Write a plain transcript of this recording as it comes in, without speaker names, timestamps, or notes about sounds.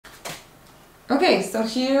Okay, so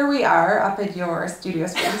here we are up at your studio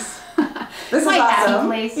space. This is My happy awesome.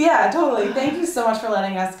 place. Yeah, totally. Thank you so much for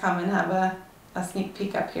letting us come and have a sneak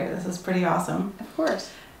peek up here. This is pretty awesome. Of course.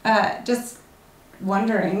 Just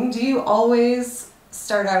wondering, do you always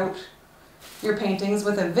start out your paintings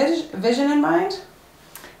with a vision in mind?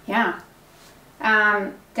 Yeah.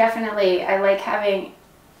 Definitely. I like having,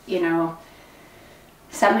 you know,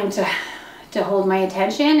 something to hold my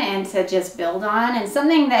attention and to just build on, and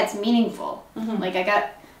something that's meaningful. Like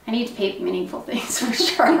I need to paint meaningful things for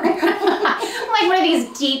sure. I'm like one of these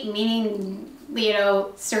deep meaning, you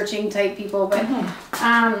know, searching type people, but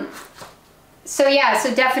so yeah,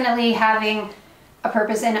 so definitely having a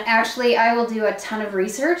purpose. And actually I will do a ton of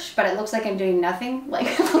research, but it looks like I'm doing nothing.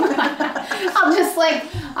 Like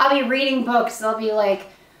I'll be reading books, I'll be like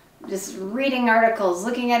just reading articles,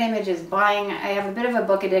 looking at images, buying. I have a bit of a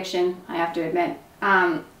book addiction, I have to admit.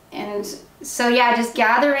 And so yeah, just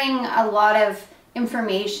gathering a lot of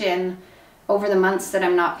information over the months that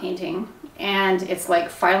I'm not painting, and it's like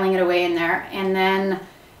filing it away in there, and then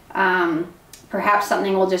perhaps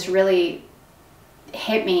something will just really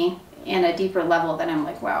hit me in a deeper level that I'm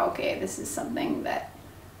like, wow, okay, this is something that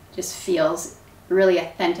just feels really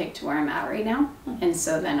authentic to where I'm at right now. And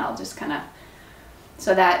so then I'll just kind of,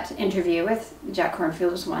 so that interview with Jack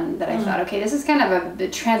Cornfield was one that I thought, okay, this is kind of a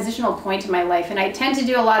transitional point in my life. And I tend to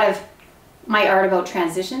do a lot of my art about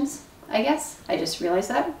transitions, I guess. I just realized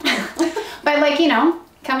that. But like, you know,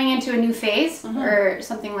 coming into a new phase or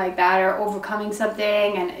something like that, or overcoming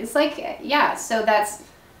something. And it's like, yeah, so that's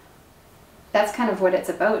kind of what it's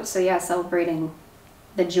about. So yeah, celebrating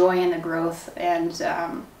the joy and the growth, and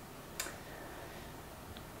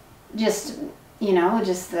just, you know,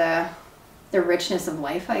 just the richness of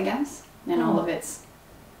life, I guess, and all of its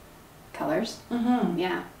colors.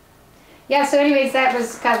 Yeah. Yeah, so anyways, that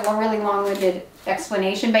was kind of a really long-winded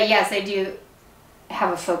explanation, but yes, I do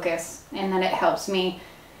have a focus, and then it helps me.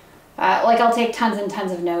 Like I'll take tons and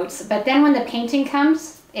tons of notes, but then when the painting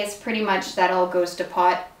comes, it's pretty much that all goes to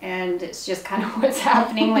pot, and it's just kind of what's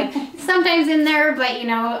happening. Like sometimes in there, but you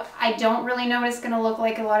know, I don't really know what it's going to look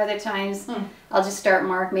like a lot of the times. I'll just start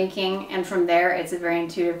mark making, and from there it's a very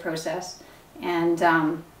intuitive process. And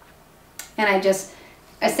I just,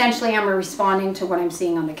 essentially I'm responding to what I'm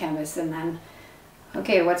seeing on the canvas, and then,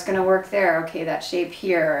 okay, what's going to work there? Okay, that shape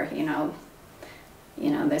here, you know,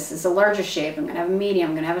 this is a larger shape. I'm going to have a medium,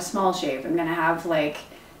 I'm going to have a small shape. I'm going to have like,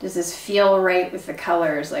 does this feel right with the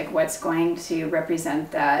colors? Like what's going to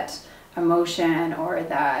represent that emotion, or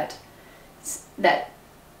that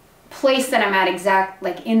place that I'm at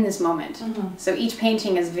like in this moment. So each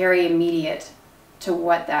painting is very immediate to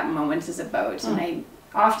what that moment is about. And I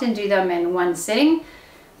often do them in one sitting,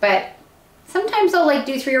 but sometimes I'll like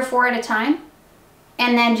do 3 or 4 at a time.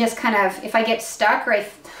 And then just kind of, if I get stuck, or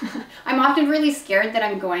I'm often really scared that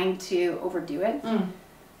I'm going to overdo it.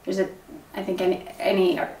 I think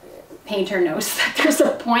any painter knows that there's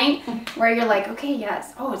a point where you're like, okay,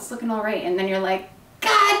 yes, oh, it's looking all right. And then you're like,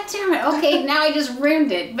 God damn it, okay, now I just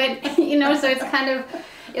ruined it. But, you know, so it's kind of,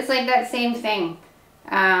 it's like that same thing.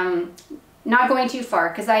 Not going too far,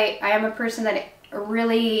 because I am a person that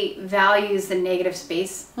really values the negative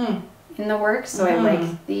space in the work. So I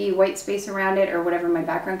like the white space around it, or whatever my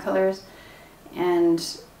background color is. And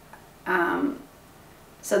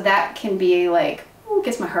so that can be like, ooh,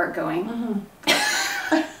 gets my heart going.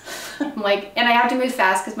 I'm like, and I have to move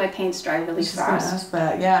fast because my paints dry really fast. Ask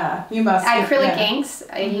that. Yeah, you must. Acrylic inks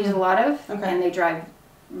I use a lot of, and they dry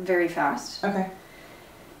very fast. Okay.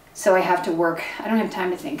 So I have to work. I don't have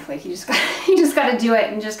time to think. Like you just got to do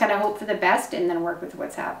it, and just kind of hope for the best, and then work with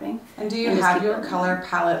what's happening. And do you have your color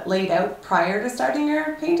palette laid out prior to starting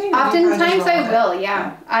your painting? Oftentimes I will.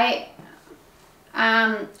 Yeah.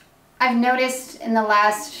 I've noticed in the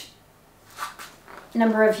last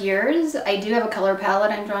number of years, I do have a color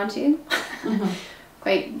palette I'm drawn to.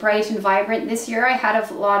 Quite bright and vibrant. This year I had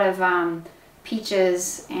a lot of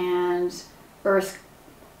peaches and earth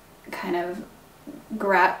kind of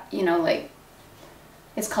you know, like,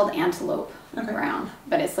 it's called antelope brown,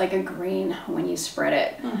 but it's like a green when you spread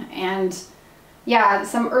it. And yeah,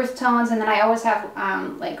 some earth tones, and then I always have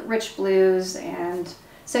like rich blues. And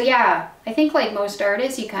so yeah, I think like most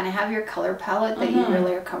artists, you kind of have your color palette that you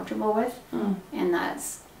really are comfortable with. And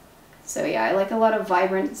that's, so yeah, I like a lot of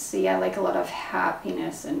vibrancy. I like a lot of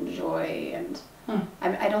happiness and joy. And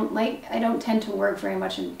I don't tend to work very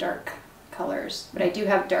much in dark colors, but I do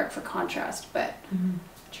have dark for contrast, but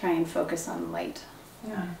try and focus on light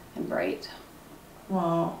and bright.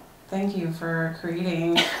 Well, thank you for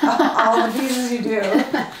creating all the pieces you do.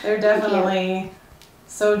 They're definitely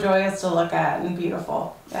so joyous to look at and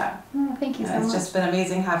beautiful. Yeah. Oh, thank you so It's much. just been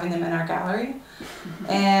amazing having them in our gallery.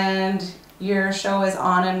 And your show is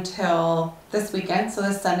on until this weekend, so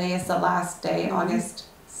this Sunday is the last day, August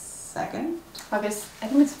 2nd. August, I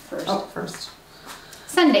think it's 1st. Oh, 1st.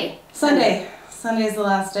 Sunday. Sunday is the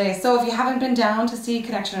last day. So if you haven't been down to see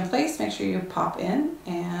Connection in Place, make sure you pop in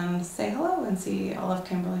and say hello and see all of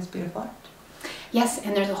Kimberly's beautiful art. Yes,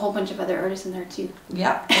 and there's a whole bunch of other artists in there too.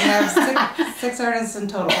 Yep, we have six artists in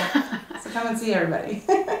total. So come and see everybody.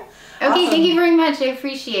 Okay, thank you very much. I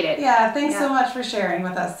appreciate it. Yeah, thanks so much for sharing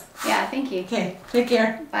with us. Yeah, thank you. Okay, take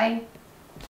care. Bye.